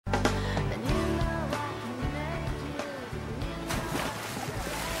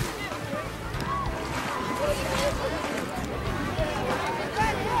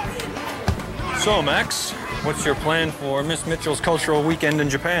So, Max, what's your plan for Miss Mitchell's cultural weekend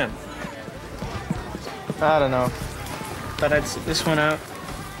in Japan? I don't know. Thought I'd sit this one out.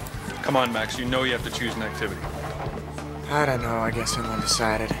 Come on, Max, you know you have to choose an activity. I don't know. I guess I'm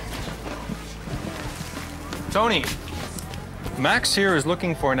undecided. Tony, Max here is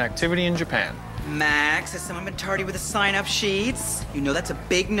looking for an activity in Japan. Max, has someone been tardy with the sign-up sheets? You know that's a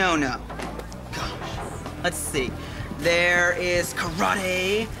big no-no. Gosh, let's see. There is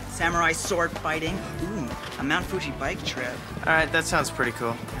karate, samurai sword fighting, ooh, a Mount Fuji bike trip. All right, that sounds pretty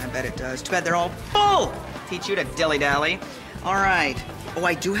cool. I bet it does. Too bad they're all full. Teach you to dilly-dally. All right. Oh,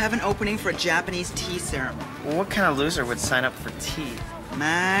 I do have an opening for a Japanese tea ceremony. Well, what kind of loser would sign up for tea?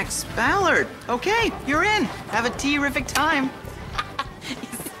 Max Ballard. Okay, you're in. Have a tea-rific time. You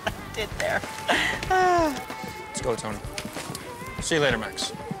sucked it there. Let's go, Tony. See you later,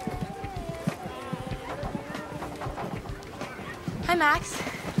 Max. Hi, Max.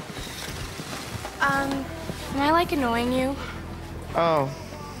 Am I, like, annoying you? Oh,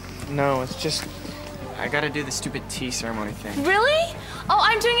 no, it's just... I gotta do the stupid tea ceremony thing. Really? Oh,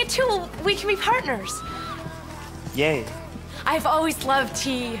 I'm doing it too. We can be partners. Yay. I've always loved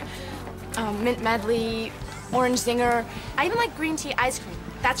tea. Mint medley, orange zinger. I even like green tea ice cream.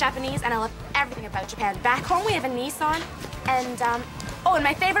 That's Japanese, and I love everything about Japan. Back home, we have a Nissan, and, oh, and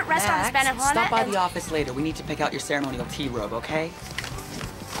my favorite restaurant is Benihana. Stop by the office later. We need to pick out your ceremonial tea robe, okay?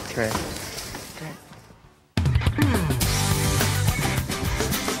 Great.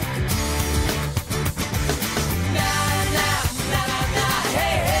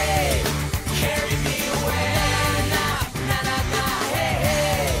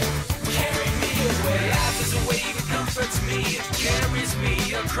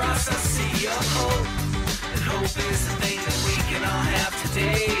 Across I see a hope, and hope is the thing that we can all have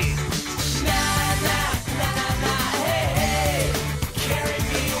today. Na na na na na, hey hey, carry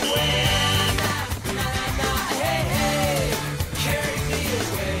me away. Na na na na, hey hey, carry me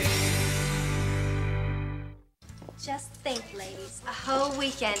away. Just think, ladies, a whole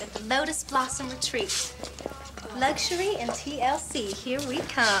weekend at the Lotus Blossom Retreat. Luxury and TLC, here we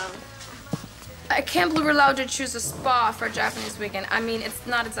come. I can't believe we're allowed to choose a spa for a Japanese weekend. I mean, it's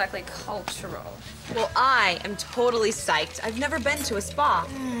not exactly cultural. Well, I am totally psyched. I've never been to a spa.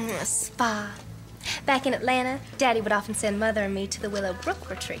 A spa. Back in Atlanta, Daddy would often send Mother and me to the Willow Brook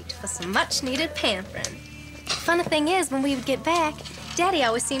retreat for some much-needed pampering. Funny thing is, when we would get back, Daddy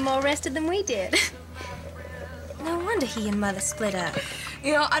always seemed more rested than we did. No wonder he and Mother split up.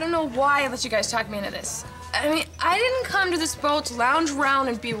 You know, I don't know why I let you guys talk me into this. I mean, I didn't come to this boat to lounge around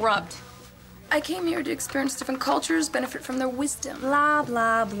and be rubbed. I came here to experience different cultures, benefit from their wisdom. Blah,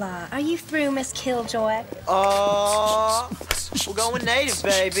 blah, blah. Are you through, Miss Killjoy? We're going native,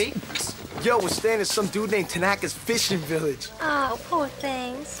 baby. Yo, we're staying at some dude named Tanaka's fishing village. Oh, poor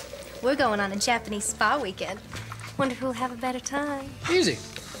things. We're going on a Japanese spa weekend. Wonder who'll have a better time. Easy.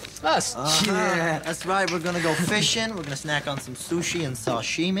 Us. Yeah, that's right. We're gonna go fishing. We're gonna snack on some sushi and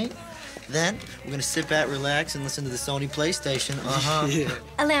sashimi. Then we're gonna sit back, relax, and listen to the Sony PlayStation. Yeah.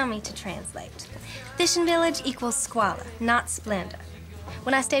 Allow me to translate. Fishing village equals squalor, not splendor.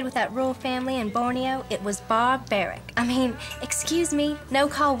 When I stayed with that rural family in Borneo, it was barbaric. I mean, excuse me, no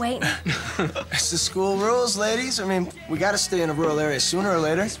call waiting. It's the school rules, ladies. I mean, we gotta stay in a rural area sooner or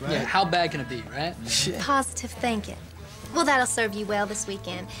later. Right. Yeah, how bad can it be, right? Shit. Positive thinking. Well, that'll serve you well this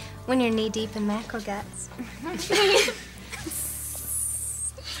weekend when you're knee-deep in mackerel guts.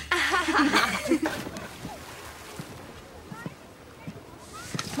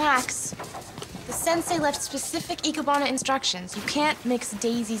 Max, the sensei left specific ikebana instructions. You can't mix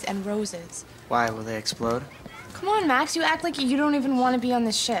daisies and roses. Why, will they explode? Come on, Max, you act like you don't even want to be on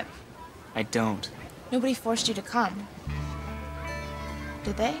this ship. I don't. Nobody forced you to come.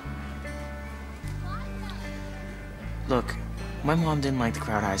 Did they? Look, my mom didn't like the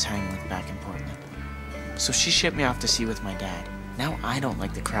crowd I was hanging with back in Portland. So she shipped me off to sea with my dad. Now I don't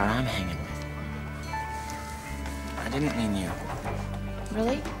like the crowd I'm hanging with. I didn't mean you.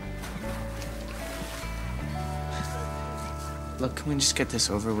 Really? Look, can we just get this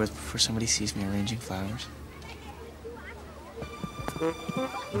over with before somebody sees me arranging flowers?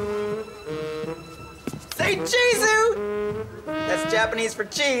 Say Chizu! That's Japanese for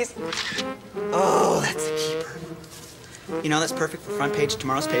cheese. Oh, that's a keeper. You know, that's perfect for front page of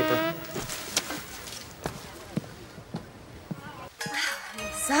tomorrow's paper.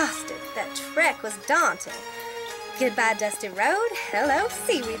 Exhausted. That trek was daunting. Goodbye, dusty road. Hello,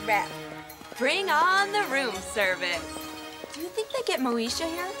 seaweed wrap. Bring on the room service. Do you think they get Moesha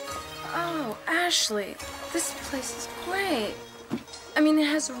here? Oh, Ashley, this place is great. I mean, it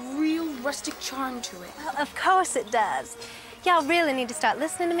has a real rustic charm to it. Well, of course it does. Y'all really need to start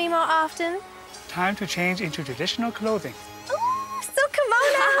listening to me more often. Time to change into traditional clothing. Ooh, silk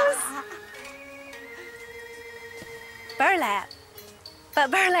kimonos! Burlap.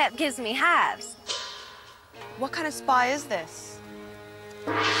 But burlap gives me hives. What kind of spa is this?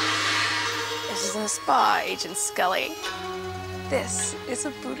 This isn't a spa, Agent Scully. This is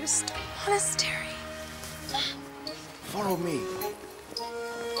a Buddhist monastery. Follow me.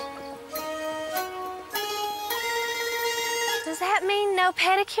 Does that mean no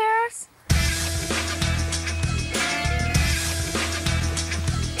pedicures?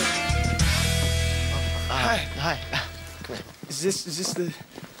 Hi. Come here. Is this the...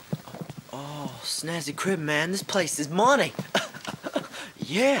 Oh, snazzy crib, man. This place is money.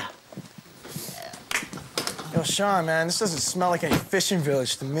 Yeah. Yo, Sean, man, this doesn't smell like any fishing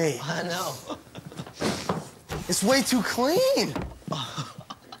village to me. I know. It's way too clean.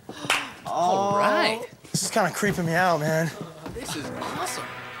 All right. This is kind of creeping me out, man. This is awesome.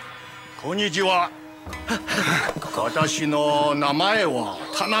 こんにちは。私の名前は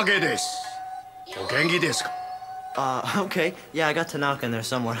田中です。お元気ですか? Okay. Yeah, I got Tanaka in there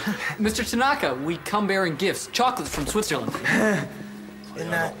somewhere. Mr. Tanaka, we come bearing gifts, chocolates from Switzerland.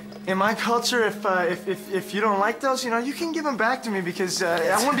 In my culture, if you don't like those, you know, you can give them back to me because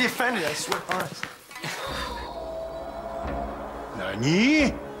I wouldn't be offended. I swear, honest.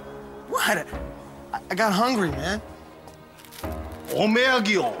 何? What? I got hungry, man. お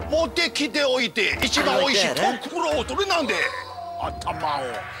土産を持ってきておいて一番美味しいトクロを取れなんで頭を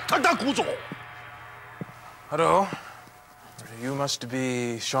叩くぞ. Hello. You must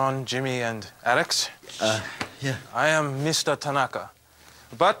be Sean, Jimmy, and Alex? Yeah. I am Mr. Tanaka.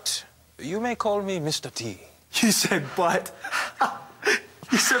 But you may call me Mr. T. You said but.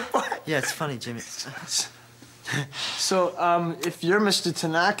 You said but. Yeah, it's funny, Jimmy. So, if you're Mr.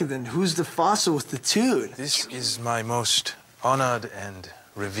 Tanaka, then who's the fossil with the tooth? This is my most honored and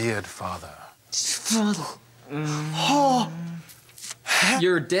revered father. Father? Oh.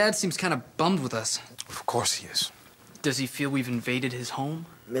 Your dad seems kind of bummed with us. Of course he is. Does he feel we've invaded his home?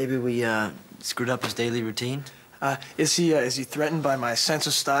 Maybe we screwed up his daily routine. Is he threatened by my sense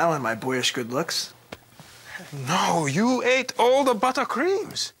of style and my boyish good looks? No, you ate all the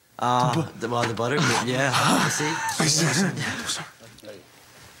buttercreams. The butter? Yeah, I see.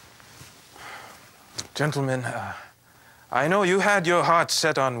 Gentlemen, I know you had your heart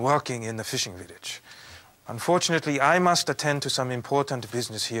set on working in the fishing village. Unfortunately, I must attend to some important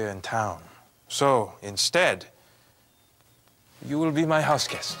business here in town. So, instead, you will be my house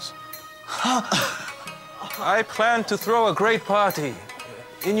guests. I plan to throw a great party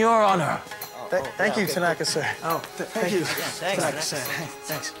in your honor. Thank you, Tanaka, sir. Oh, thank you, yeah, Tanaka, sir.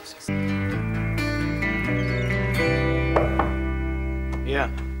 Thanks. Yeah.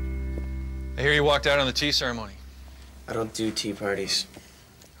 I hear you walked out on the tea ceremony. I don't do tea parties.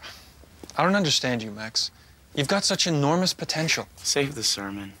 I don't understand you, Max. You've got such enormous potential. Save the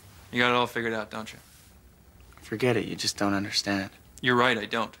sermon. You got it all figured out, don't you? Forget it, you just don't understand. You're right, I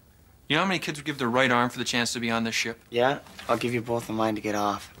don't. You know how many kids would give their right arm for the chance to be on this ship? Yeah? I'll give you both of mine to get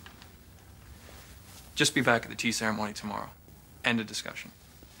off. Just be back at the tea ceremony tomorrow. End of discussion.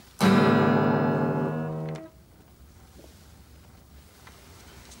 Don't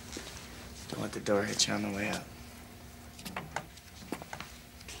let the door hit you on the way up.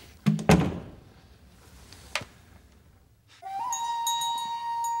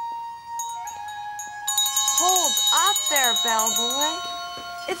 Hold up there, bellboy.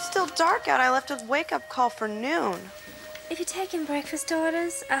 It's still dark out. I left a wake-up call for noon. If you're taking breakfast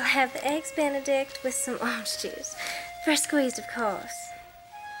orders, I'll have the eggs Benedict with some orange juice. Fresh squeezed, of course.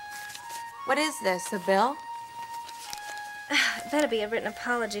 What is this, a bill? It better be a written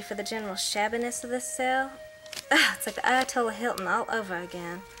apology for the general shabbiness of this cell. It's like the Ayatollah Hilton all over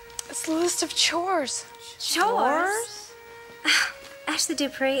again. It's a list of chores. Chores? Ashley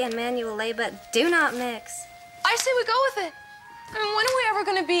Dupree and manual labor do not mix. I say we go with it. I mean, when are we ever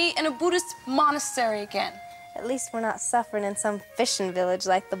going to be in a Buddhist monastery again? At least we're not suffering in some fishing village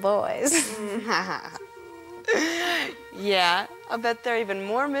like the boys. Yeah, I bet they're even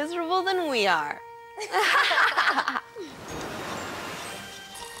more miserable than we are.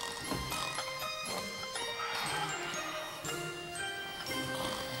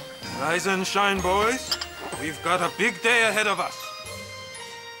 Rise and shine, boys. We've got a big day ahead of us.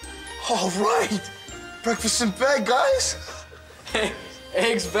 All right. Breakfast in bed, guys. Hey,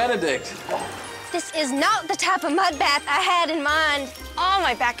 eggs Benedict. This is not the type of mud bath I had in mind. Oh,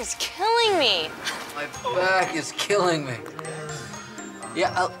 my back is killing me. My back is killing me.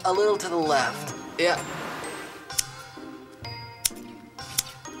 Yeah, a little to the left. Yeah.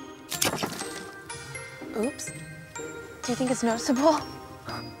 Oops. Do you think it's noticeable?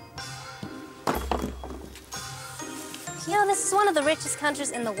 You know, this is one of the richest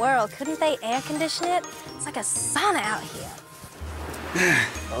countries in the world. Couldn't they air condition it? It's like a sauna out here.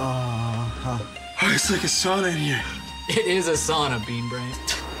 Oh, it's like a sauna in here. It is a sauna, Bean Brain.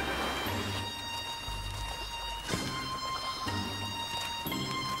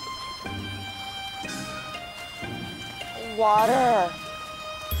 Water.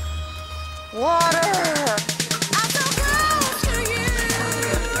 Water.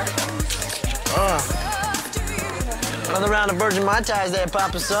 Another round of Virgin Mai Tais there,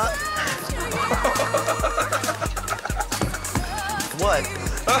 Papa Son. What?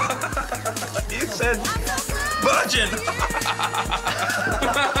 You said virgin.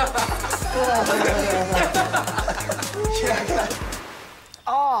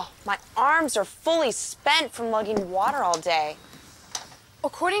 Oh, my arms are fully spent from lugging water all day.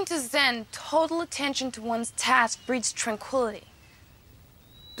 According to Zen, total attention to one's task breeds tranquility.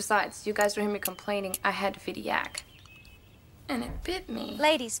 Besides, you guys don't hear me complaining. I had to feed a yak. And it bit me.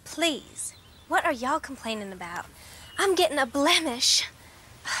 Ladies, please. What are y'all complaining about? I'm getting a blemish.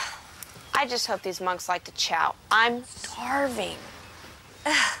 I just hope these monks like to chow. I'm starving.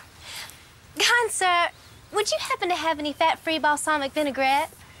 Kind sir, would you happen to have any fat-free balsamic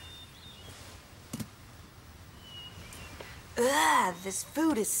vinaigrette? Ugh, this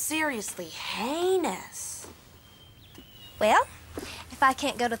food is seriously heinous. Well, if I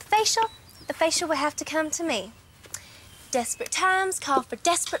can't go to the facial will have to come to me. Desperate times call for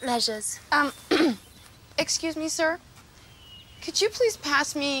desperate measures. Excuse me, sir. Could you please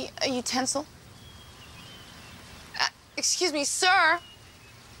pass me a utensil? Excuse me, sir.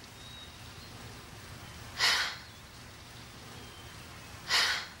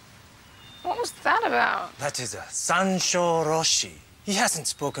 What was that about? That is a Sancho Roshi. He hasn't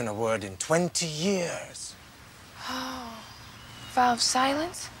spoken a word in 20 years. Oh, vow of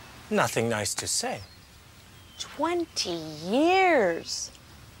silence? Nothing nice to say. 20 years.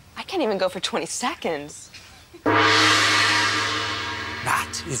 I can't even go for 20 seconds.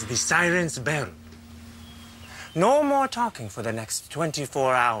 That is the siren's bell. No more talking for the next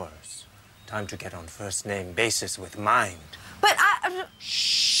 24 hours. Time to get on first-name basis with mind. But I...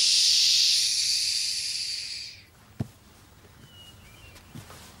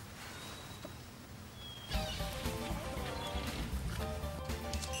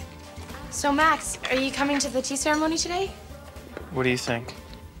 So, Max, are you coming to the tea ceremony today? What do you think?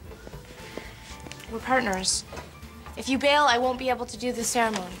 We're partners. If you bail, I won't be able to do the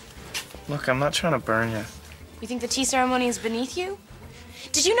ceremony. Look, I'm not trying to burn you. You think the tea ceremony is beneath you?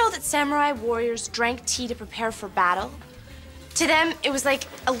 Did you know that samurai warriors drank tea to prepare for battle? To them, it was like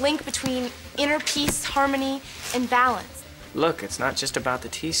a link between inner peace, harmony, and balance. Look, it's not just about the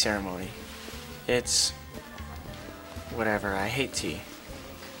tea ceremony. It's... whatever. I hate tea.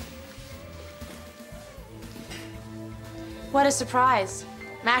 What a surprise.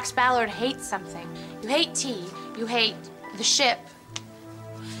 Max Ballard hates something. You hate tea, you hate the ship.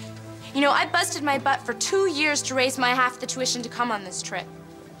 You know, I busted my butt for 2 years to raise my half the tuition to come on this trip.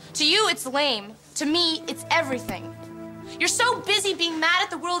 To you, it's lame. To me, it's everything. You're so busy being mad at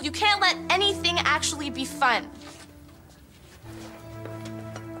the world, you can't let anything actually be fun.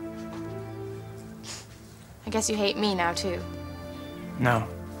 I guess you hate me now, too. No.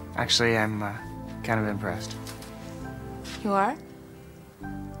 Actually, I'm kind of impressed. You are?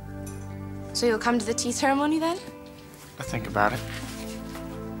 So you'll come to the tea ceremony then? I'll think about it.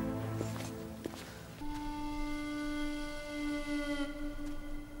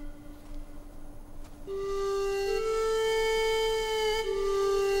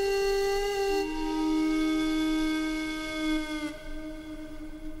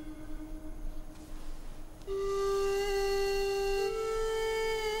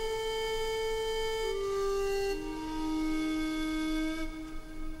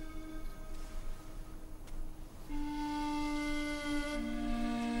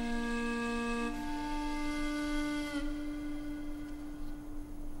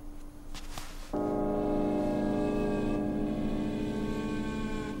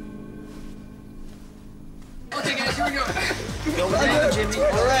 Go back, Jimmy.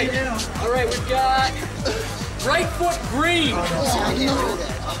 All right, we've got right foot green.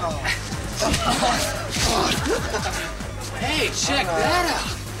 Hey, check that out.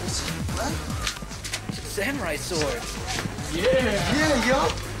 Samurai sword. Yeah, yo.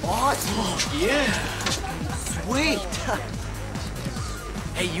 Awesome. Yeah. Sweet.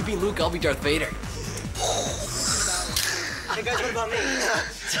 Hey, you be Luke, I'll be Darth Vader. Hey guys, what about me?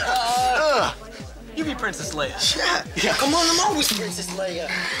 You be Princess Leia. Yeah, come on, I'm always Princess Leia.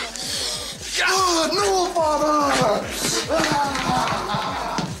 No, father!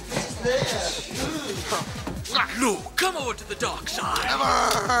 Luke, come over to the dark side. Never!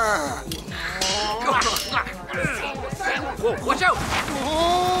 Whoa, watch out!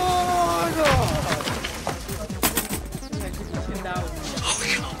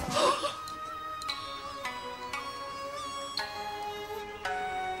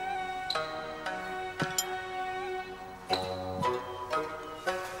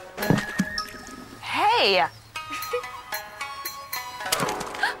 Hey!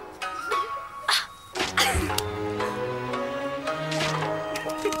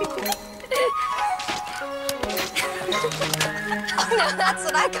 Oh, now that's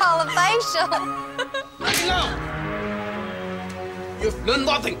what I call a facial. Now! You've learned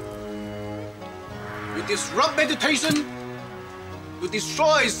nothing. You disrupt meditation. You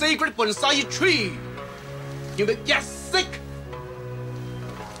destroy sacred bonsai tree. You will get sick.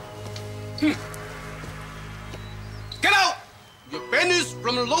 Get out! You're banished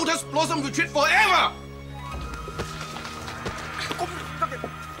from the Lotus Blossom Retreat forever!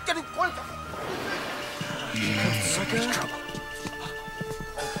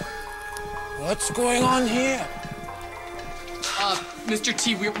 What's going on here? Mr.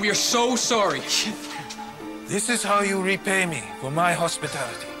 T, we are so sorry. This is how you repay me for my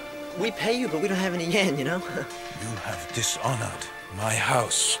hospitality. We pay you, but we don't have any yen, you know? You have dishonored my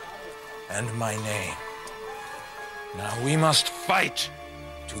house and my name. Now we must fight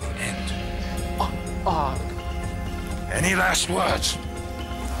to the end. Any last words?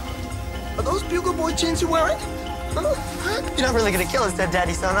 Are those Bugle Boy jeans you're wearing? Huh? You're not really gonna kill us, dead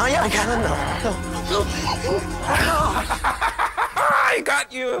daddy son, are you? I gotta know. I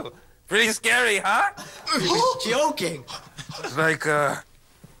got you! Pretty scary, huh? He's joking. It's like,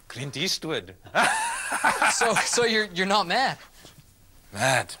 Clint Eastwood. So you're not mad?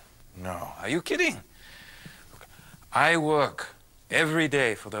 Mad? No. Are you kidding? Look, I work every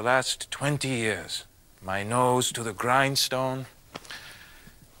day for the last 20 years. My nose to the grindstone.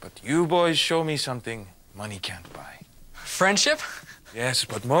 But you boys show me something money can't buy. Friendship? Yes,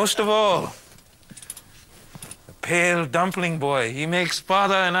 but most of all, the pale dumpling boy. He makes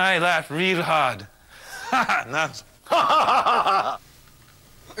father and I laugh real hard. Not.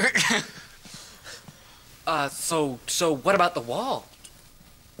 So what about the wall?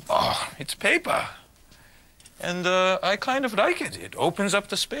 Oh, it's paper. And I kind of like it. It opens up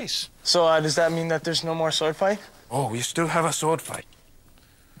the space. So does that mean that there's no more sword fight? Oh, we still have a sword fight.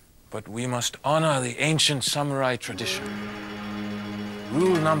 But we must honor the ancient samurai tradition.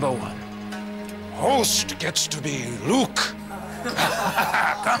 Rule number 1. Host gets to be Luke.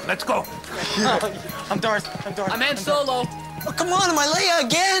 Come, let's go. I'm Darth. I'm Han Solo. Oh, come on, am I Leia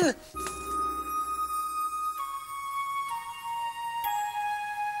again?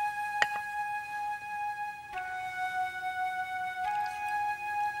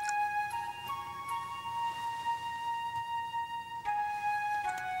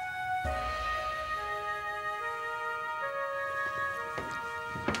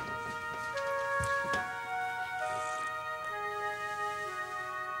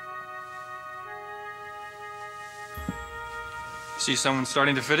 See someone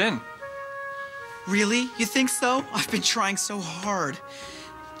starting to fit in. Really? You think so? I've been trying so hard.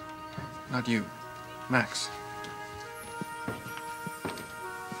 Not you, Max.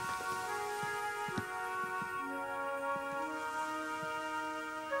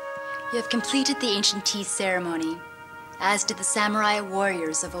 You have completed the ancient tea ceremony, as did the samurai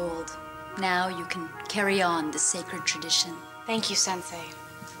warriors of old. Now you can carry on the sacred tradition. Thank you, Sensei.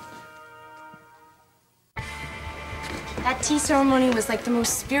 That tea ceremony was like the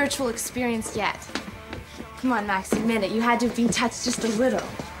most spiritual experience yet. Come on, Max, admit it. You had to have been touched just a little.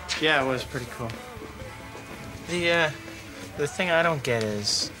 Yeah, it was pretty cool. The thing I don't get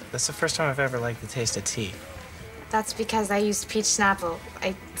is, that's the first time I've ever liked the taste of tea. That's because I used peach Snapple.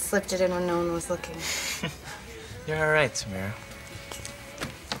 I slipped it in when no one was looking. You're all right, Samira.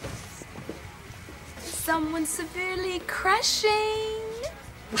 Someone severely crushing.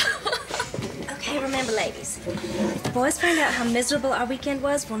 Okay, remember, ladies. If the boys find out how miserable our weekend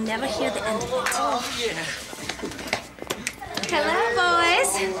was, we'll never hear the end of it. Oh, yeah. Hello, boys.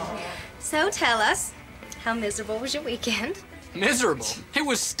 So tell us, how miserable was your weekend? Miserable. It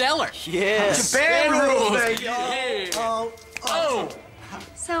was stellar. Yes. Japan rules, baby. Oh.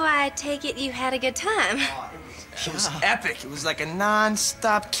 So I take it you had a good time. It was epic. It was like a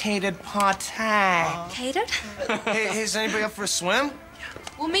non-stop catered party. Catered? Hey, is anybody up for a swim?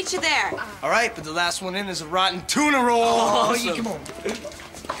 We'll meet you there. All right, but the last one in is a rotten tuna roll. Oh, yeah, come on.